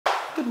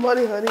Good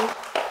morning, honey.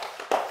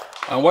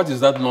 And what is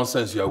that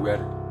nonsense you are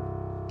wearing?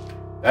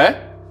 Eh?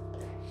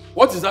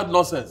 What is that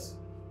nonsense?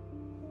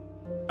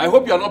 I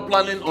hope you are not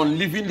planning on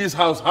leaving this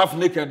house half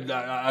naked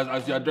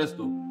as you are dressed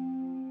though.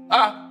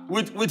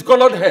 With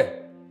colored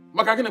hair.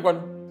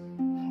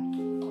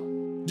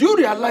 Do you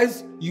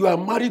realize you are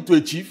married to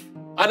a chief?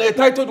 And a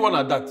titled one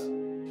at that?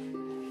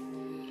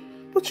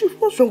 But Chief,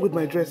 what's wrong with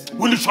my dress?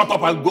 Will you shut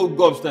up and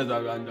go upstairs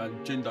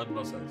and change that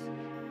nonsense?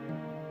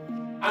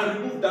 And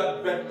remove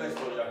that bed mess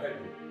from your head.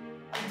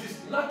 It is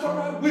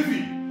natural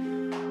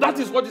weaving. That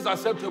is what is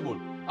acceptable.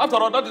 After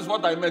all, that is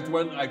what I meant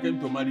when I came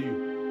to marry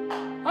you.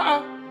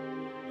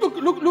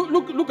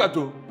 Look at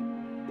you.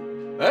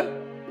 Eh?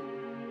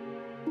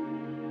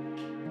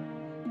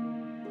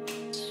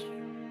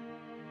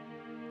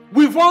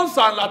 Weave-ons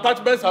and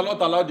attachments are not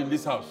allowed in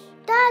this house.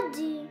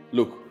 Daddy.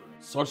 Look,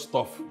 such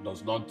stuff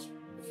does not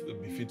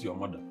befit your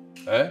mother.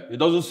 Eh? It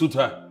doesn't suit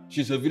her.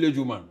 She's a village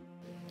woman.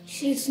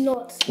 She's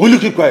not. Will you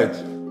keep quiet?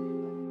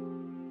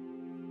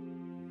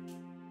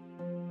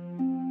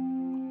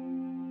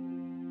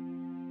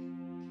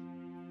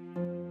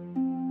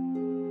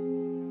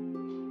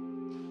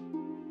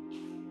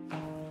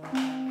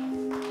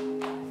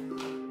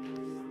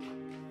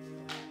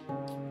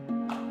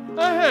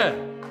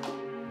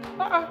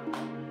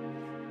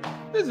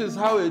 This is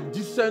how a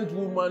decent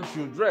woman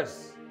should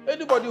dress.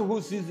 Anybody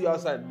who sees you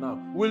outside now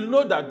will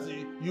know that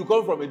you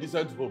come from a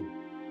decent home.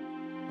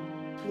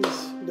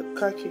 Please, the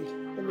car key.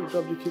 Let me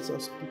drop the kids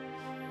on school.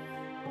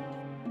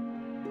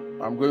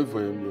 I'm going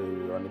for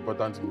an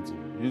important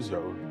meeting. Use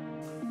your own.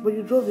 But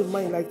you drove in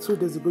mine like 2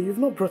 days ago. You've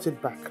not brought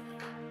it back.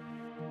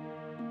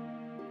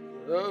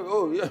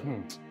 Oh, yeah.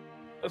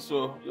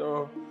 So,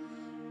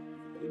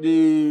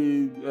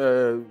 the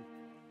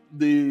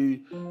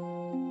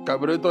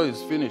carburetor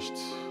is finished.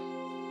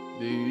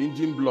 The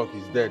engine block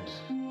is dead.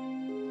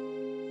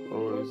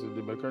 Oh, it's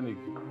the mechanic.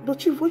 But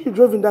Chief, when you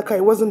drove in that car,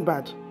 it wasn't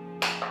bad.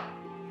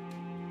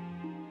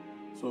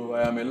 So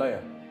I am a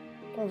liar.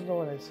 That's not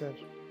what I said.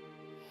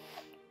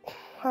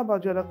 How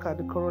about the other car,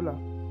 the Corolla?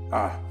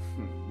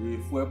 The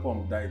fuel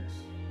pump died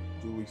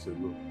 2 weeks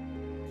ago.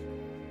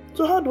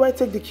 So how do I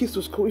take the keys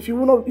to school if you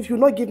will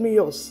not give me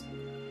yours?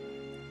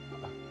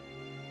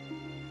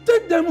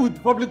 Take them with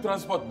public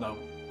transport now.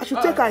 I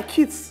should take our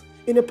kids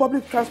in a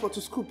public transport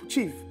to school,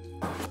 Chief.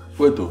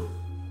 Wait,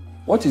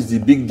 what is the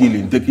big deal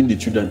in taking the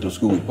children to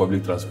school with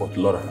public transport,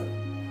 Laura?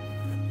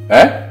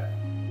 Eh?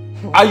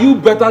 Are you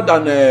better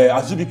than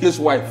Azubike's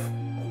wife,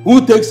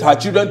 who takes her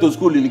children to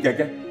school in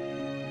Keke?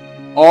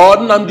 Or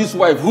Namdi's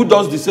wife, who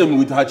does the same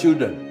with her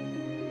children?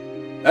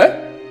 Eh?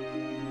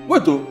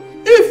 Wait,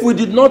 if we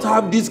did not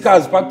have these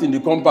cars parked in the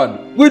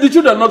compound, will the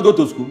children not go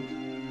to school?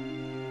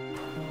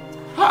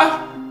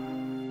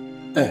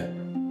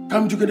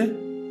 Come, Jukene.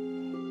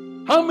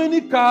 How many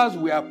cars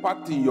were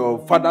parked in your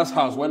father's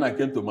house when I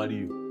came to marry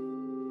you?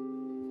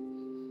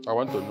 I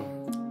want to know.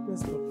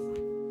 Let's go.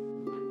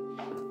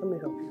 Let me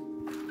help you.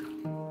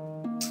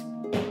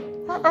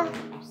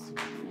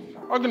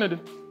 What can I do?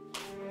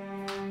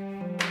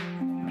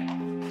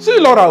 See,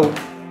 Laura,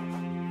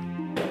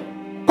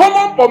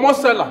 common pomo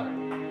seller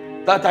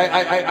that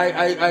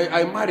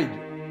I married,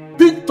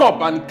 picked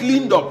up and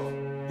cleaned up,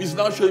 is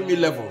now showing me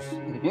levels.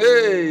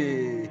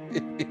 Hey!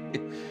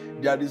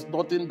 There is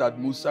nothing that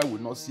Musa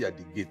will not see at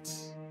the gate.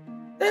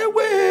 Hey,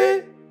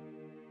 wait!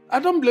 I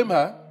don't blame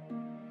her.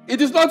 It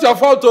is not your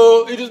fault,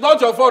 oh. It is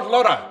not your fault,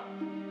 Laura.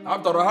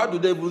 After all, how do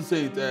they even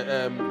say it?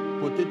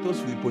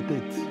 Potatoes with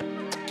potato.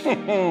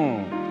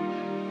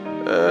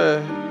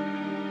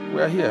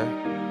 We are here.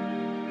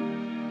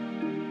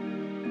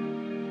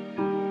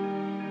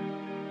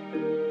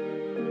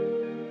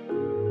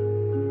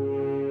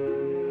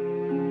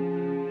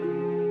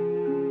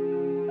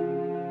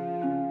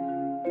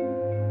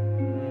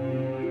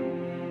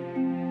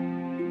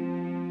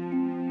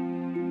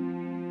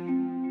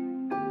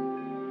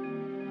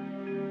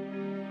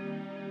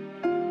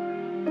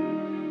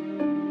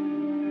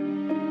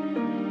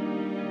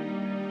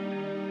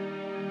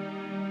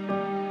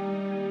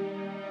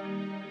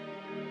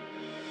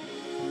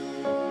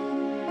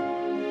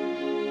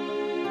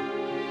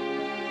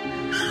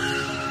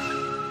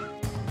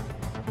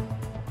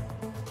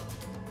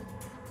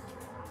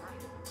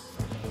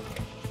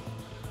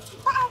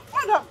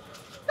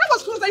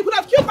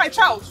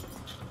 Child.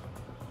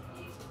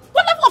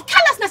 What level of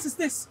carelessness is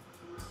this?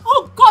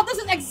 Oh God, this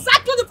is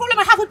exactly the problem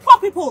I have with poor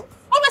people.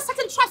 Always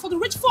setting traps for the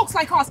rich folks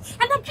like us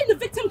and then paying the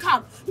victim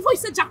card. Before you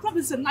say Jack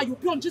Robinson, now you'll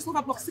be on just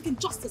over block seeking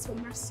justice for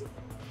mercy.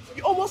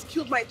 You almost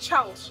killed my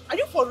child. Are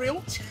you for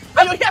real?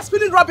 And you're here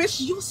spilling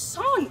rubbish? Your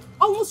son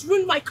almost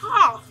ruined my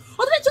car.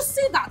 Or did I just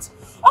say that?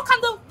 Or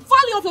can the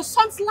value of your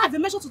son's life be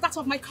measured to that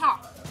of my car?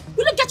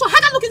 Will you get your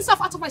haggard-looking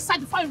self out of my sight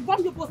before I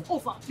run you both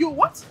over? You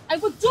what? I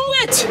will do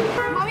it!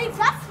 Mommy,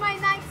 that's my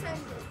night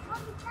sandal.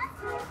 Mommy,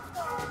 that's my phone.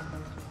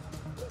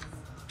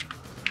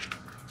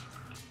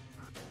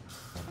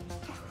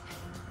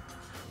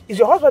 Is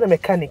your husband a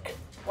mechanic?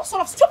 What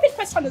sort of stupid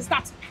question is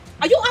that?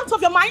 Are you out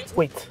of your mind?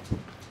 Wait.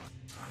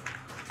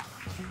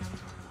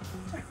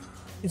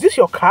 Is this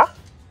your car?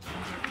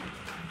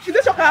 Is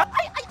this your car?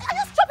 Are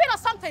you stupid or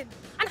something?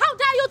 And how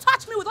dare you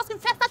touch me with those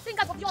infested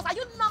fingers of yours? Are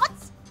you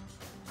nuts?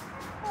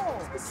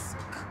 Oh.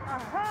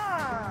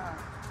 Aha.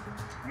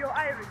 You're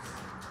Irish.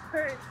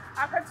 Hey,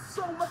 I've heard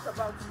so much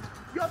about you.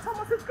 You're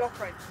Thomas's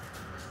girlfriend.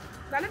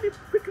 Now let me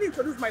quickly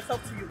introduce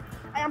myself to you.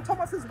 I am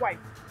Thomas's wife.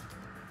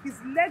 His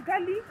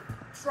legally,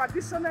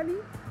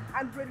 traditionally,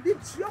 and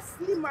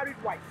religiously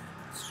married wife.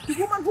 The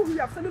woman whom we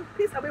have sent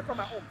peace away from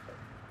her home.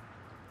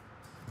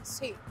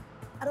 See,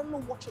 I don't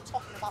know what you're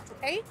talking about,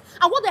 okay?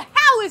 And what the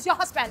hell is your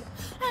husband?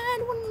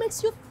 And what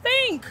makes you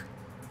think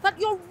that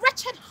your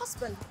wretched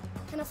husband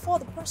can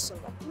afford a person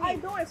like me? I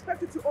don't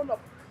expect you to own up.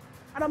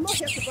 And I'm not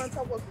here to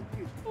banter words with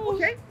you,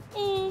 okay?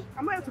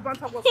 I'm not here to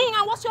banter words with you.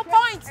 And what's your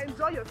point?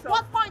 Enjoy yourself.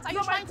 What point are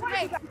you trying to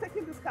make? I'm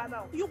taking this car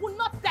now. You will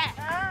not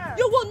dare.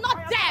 You will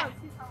not dare.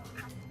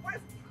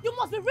 You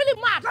must be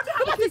really mad.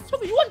 You must be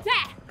stupid. You won't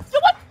dare.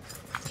 You won't.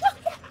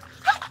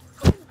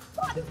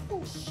 What is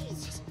fool?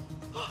 Jesus.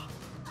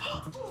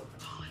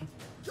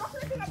 You're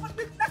thinking about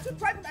me. Let you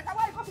drive like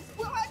I got to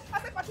school. I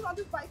take my on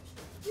this bike.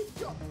 Idiot.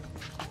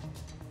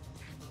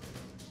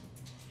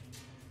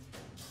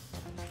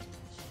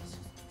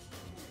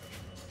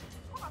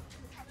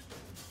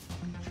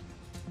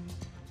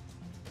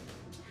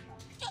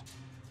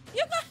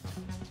 You got.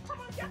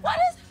 What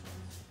is?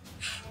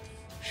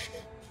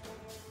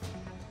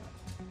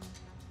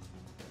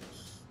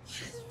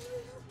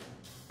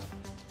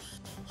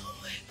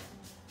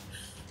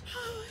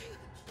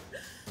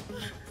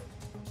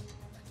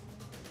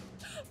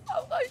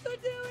 I'm going to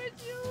deal with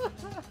you.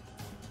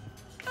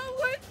 I'm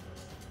going.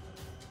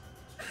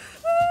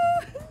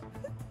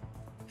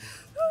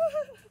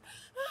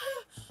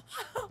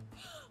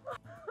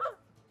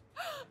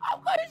 I'm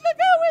going to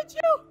deal with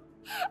you.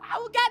 I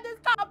will get this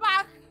car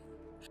back.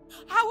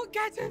 I will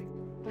get it.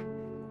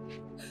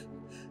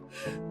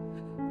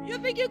 You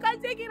think you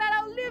can take it and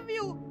I'll leave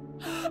you?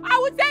 I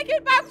will take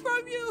it back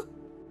from you.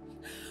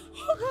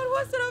 Oh God,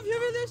 what sort of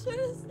humiliation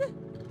is this?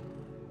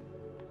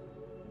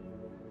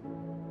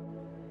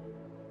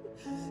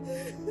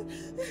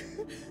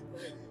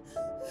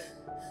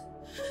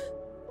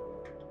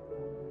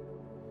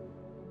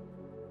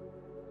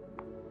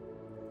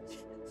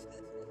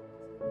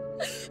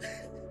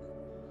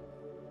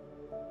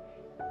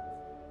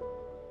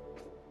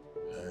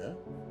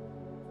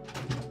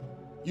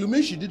 You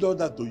mean she did all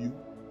that to you?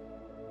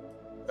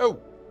 Oh,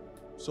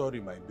 sorry,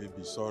 my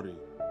baby, sorry.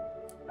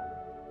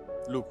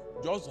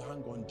 Look, just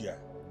hang on there.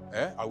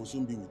 I will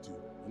soon be with you.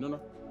 You know now?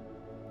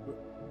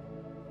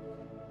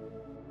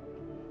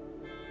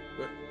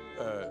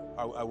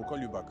 I will call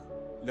you back.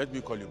 Let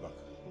me call you back.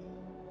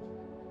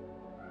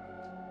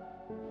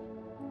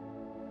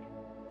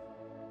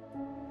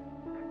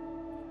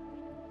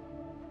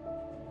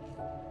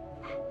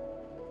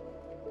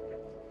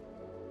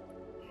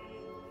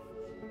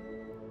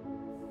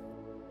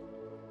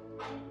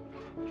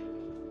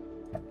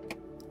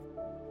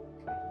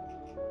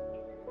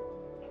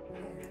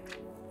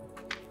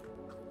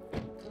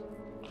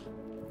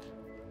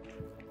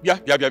 Yeah.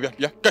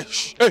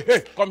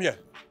 Hey, come here.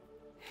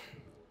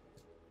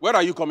 Where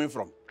are you coming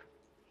from?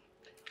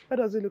 What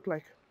does it look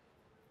like?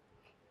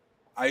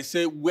 I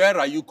say, where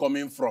are you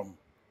coming from?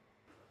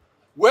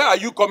 Where are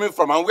you coming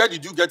from and where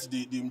did you get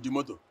the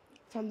motor?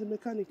 From the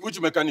mechanic.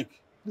 Which mechanic?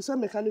 The same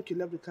mechanic you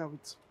left the car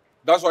with.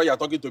 That's why you are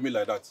talking to me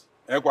like that.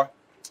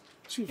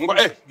 Chief.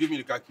 Hey, give me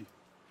the car key.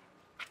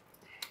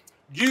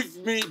 Give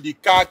me the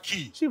car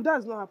key. Chief, that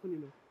is not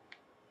happening.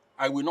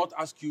 I will not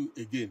ask you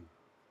again,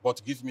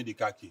 but give me the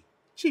car key.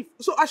 Chief,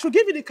 so I should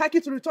give you the car key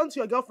to return to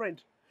your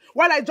girlfriend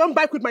while I jump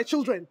back with my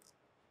children.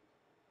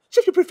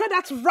 Chief, you prefer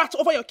that rat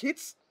over your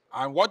kids?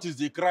 And what is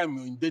the crime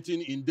in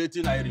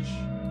dating Irish?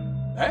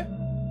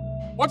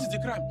 What is the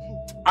crime?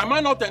 Am I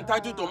not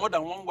entitled to more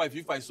than one wife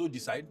if I so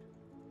decide?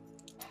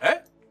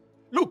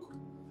 Look,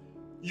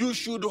 you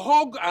should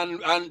hug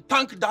and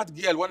thank that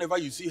girl whenever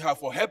you see her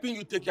for helping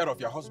you take care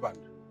of your husband.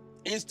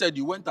 Instead,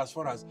 you went as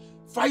far as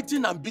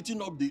fighting and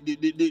beating up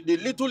the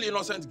little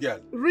innocent girl.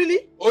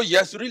 Really? Oh,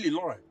 yes, really,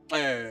 Laura.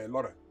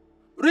 Laura.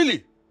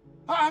 Really?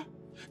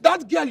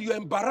 That girl you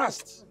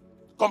embarrassed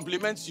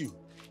compliments you.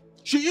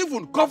 She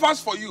even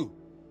covers for you.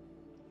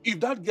 If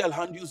that girl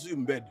handles you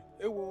in bed,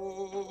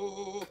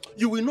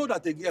 you will know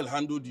that a girl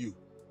handled you.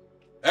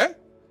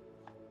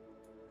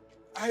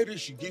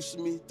 Irish gives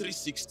me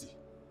 360.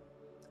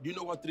 Do you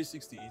know what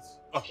 360 is?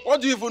 What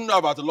do you even know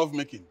about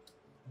lovemaking?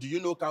 Do you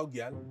know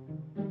cowgirl?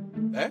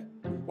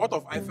 What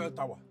of Eiffel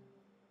Tower?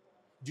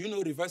 Do you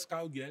know reverse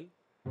cowgirl?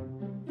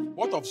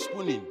 What of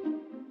spooning?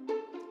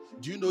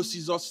 Do you know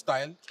scissor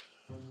style?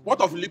 What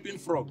of leaping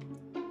frog?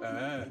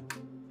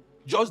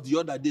 Just the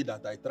other day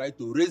that I tried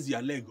to raise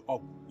your leg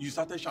up, you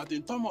started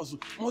shouting, Thomas,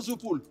 muscle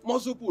pull,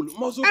 muscle pull,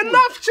 muscle pull.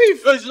 Enough,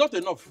 Chief! No, it's not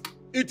enough.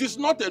 It is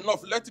not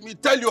enough. Let me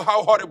tell you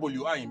how horrible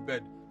you are in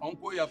bed.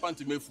 Uncle, you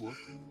can't make fool.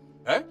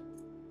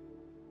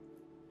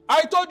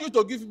 I told you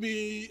to give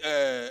me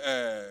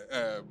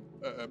a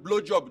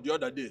blowjob the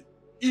other day.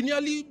 He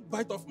nearly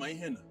bite off my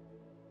hand.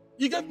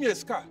 He gave me a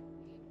scar.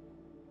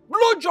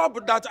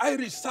 Blowjob that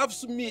Irish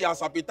serves me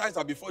as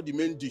appetizer before the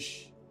main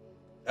dish.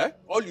 Eh?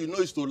 All you know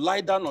is to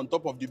lie down on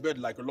top of the bed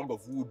like a log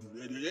of wood.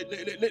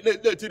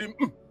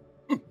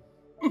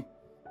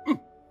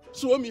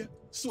 Swomia,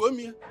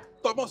 Swomia,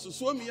 Thomas,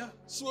 Swomia,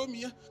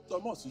 Swomia,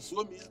 Thomas,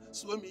 Swomia,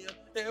 Swomia,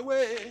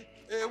 away,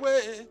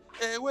 away,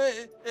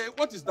 away.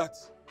 What is that?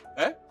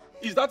 Eh?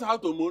 Is that how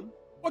to moan?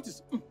 What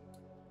is?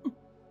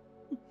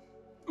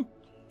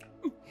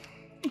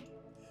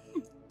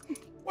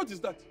 What is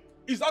that?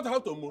 Is that how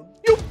to moan?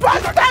 You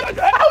bastard!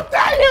 How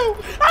dare you!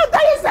 How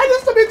dare you say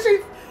this to me,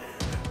 Chief?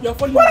 You're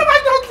following What me. have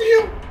I done to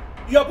you?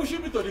 You are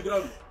pushing me to the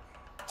ground.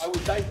 I will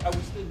die. I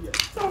will stay here.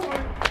 Don't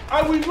worry.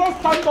 I will not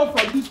stand up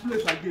from this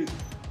place again.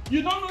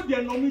 You don't know the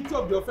enormity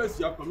of the offense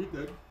you have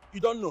committed.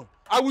 You don't know.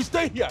 I will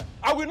stay here.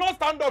 I will not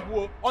stand up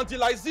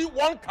until I see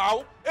one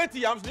cow, 8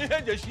 yams,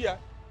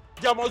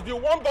 there must be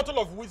one bottle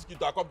of whiskey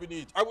to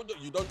accompany it.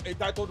 You don't,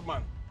 entitled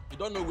man. You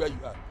don't know where you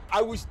are.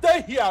 I will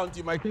stay here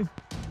until my case.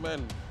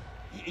 Man,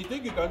 you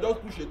think you can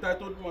just push a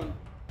titled man?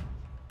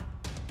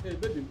 Hey,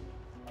 baby.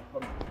 I'm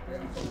coming. I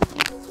am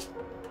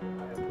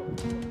coming.